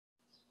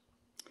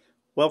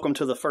Welcome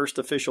to the first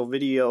official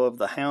video of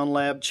the Hound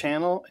Lab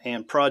channel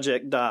and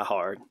Project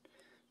Dai-Hard.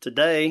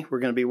 Today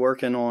we're going to be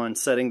working on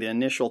setting the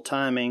initial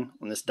timing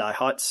on this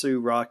Daihatsu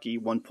Rocky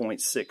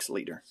 1.6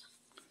 liter.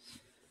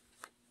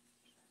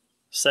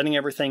 Setting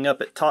everything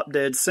up at top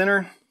dead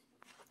center.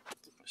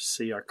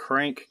 See our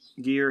crank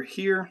gear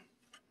here.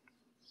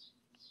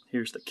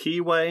 Here's the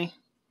keyway.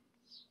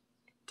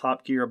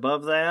 Top gear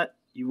above that.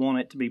 You want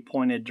it to be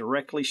pointed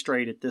directly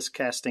straight at this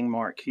casting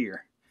mark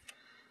here.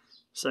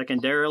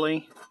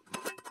 Secondarily,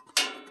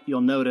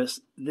 you'll notice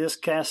this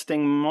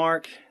casting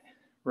mark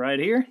right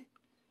here,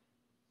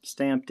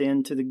 stamped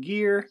into the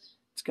gear.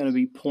 It's going to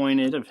be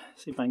pointed.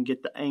 See if I can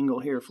get the angle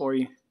here for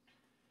you.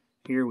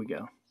 Here we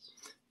go.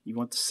 You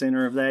want the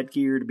center of that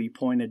gear to be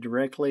pointed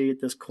directly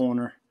at this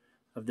corner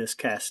of this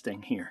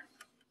casting here.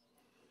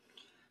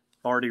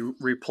 Already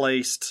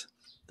replaced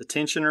the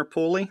tensioner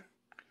pulley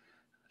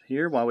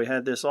here while we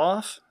had this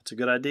off. It's a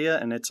good idea,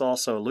 and it's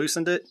also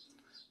loosened it.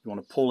 You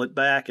want to pull it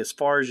back as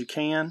far as you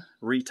can,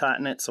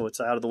 retighten it so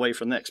it's out of the way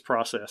for the next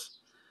process.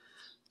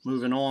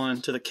 Moving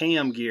on to the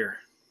cam gear.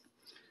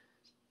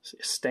 See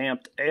a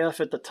stamped F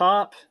at the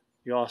top.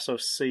 You also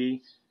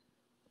see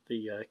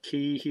the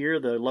key here,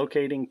 the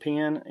locating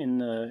pin in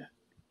the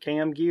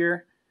cam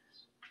gear.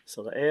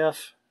 So the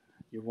F,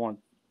 you want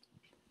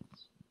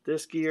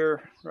this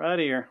gear right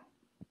here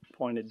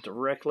pointed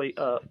directly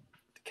up,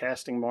 the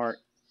casting mark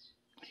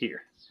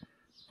here.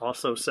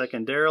 Also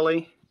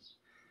secondarily,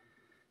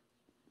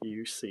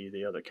 you see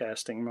the other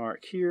casting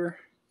mark here.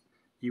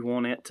 You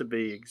want it to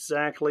be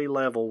exactly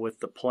level with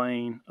the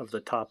plane of the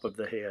top of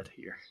the head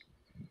here.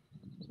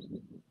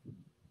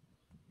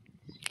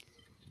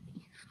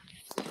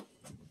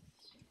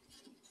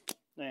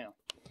 Now,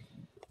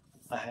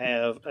 I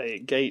have a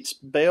Gates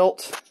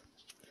belt,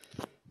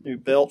 new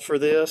belt for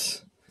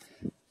this.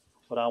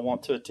 What I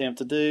want to attempt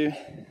to do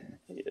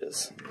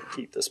is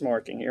keep this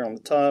marking here on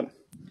the top,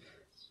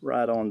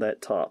 right on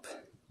that top.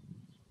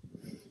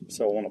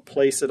 So I want to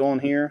place it on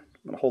here.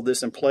 I'm going to hold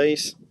this in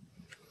place.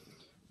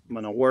 I'm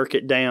going to work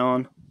it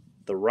down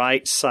the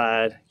right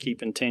side,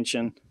 keeping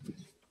tension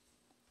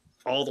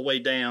all the way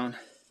down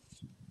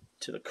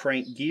to the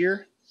crank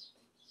gear.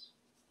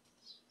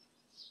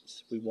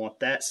 So we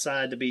want that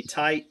side to be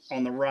tight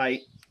on the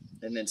right,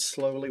 and then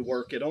slowly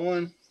work it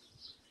on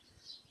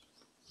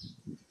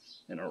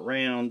and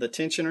around the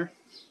tensioner.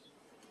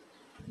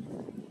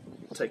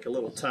 Take a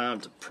little time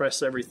to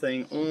press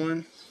everything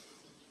on.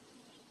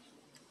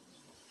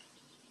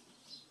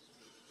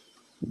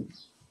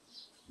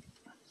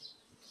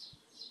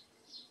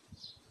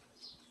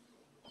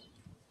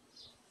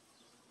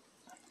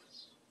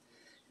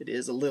 It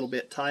is a little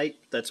bit tight.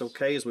 That's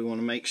okay, as we want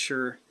to make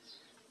sure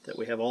that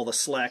we have all the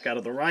slack out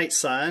of the right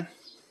side.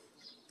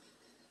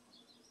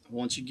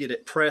 Once you get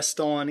it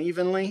pressed on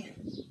evenly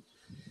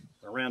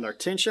around our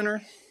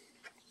tensioner,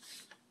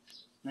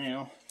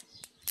 now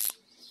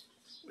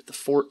with the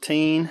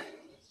 14,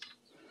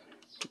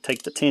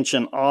 take the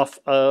tension off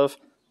of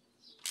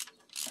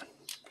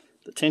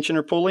the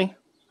tensioner pulley.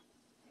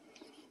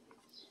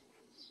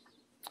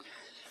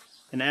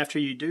 And after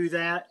you do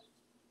that,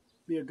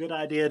 be a good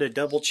idea to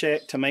double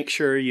check to make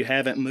sure you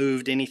haven't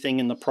moved anything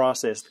in the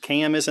process. The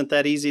cam isn't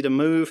that easy to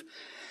move,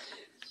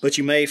 but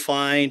you may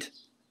find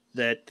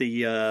that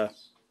the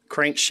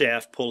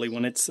crankshaft pulley,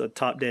 when it's a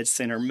top dead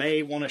center,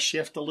 may want to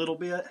shift a little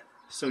bit.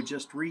 So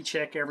just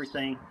recheck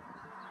everything.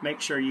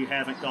 Make sure you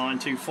haven't gone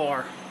too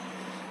far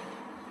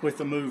with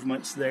the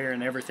movements there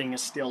and everything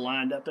is still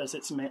lined up as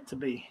it's meant to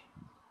be.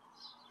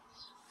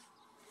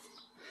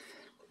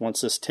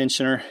 Once this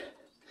tensioner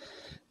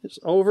is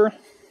over,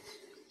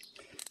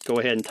 go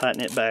ahead and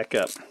tighten it back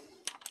up.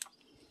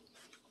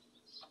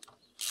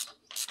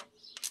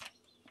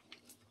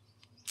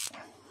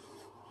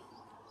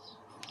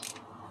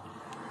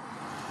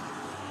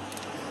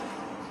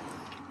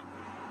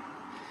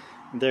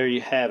 There you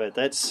have it.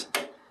 That's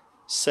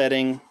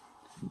setting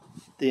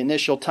the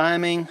initial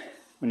timing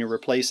when you're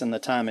replacing the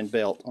timing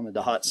belt on the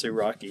Daihatsu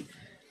Rocky.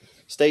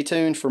 Stay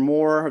tuned for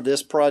more of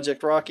this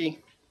Project Rocky.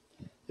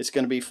 It's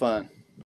going to be fun.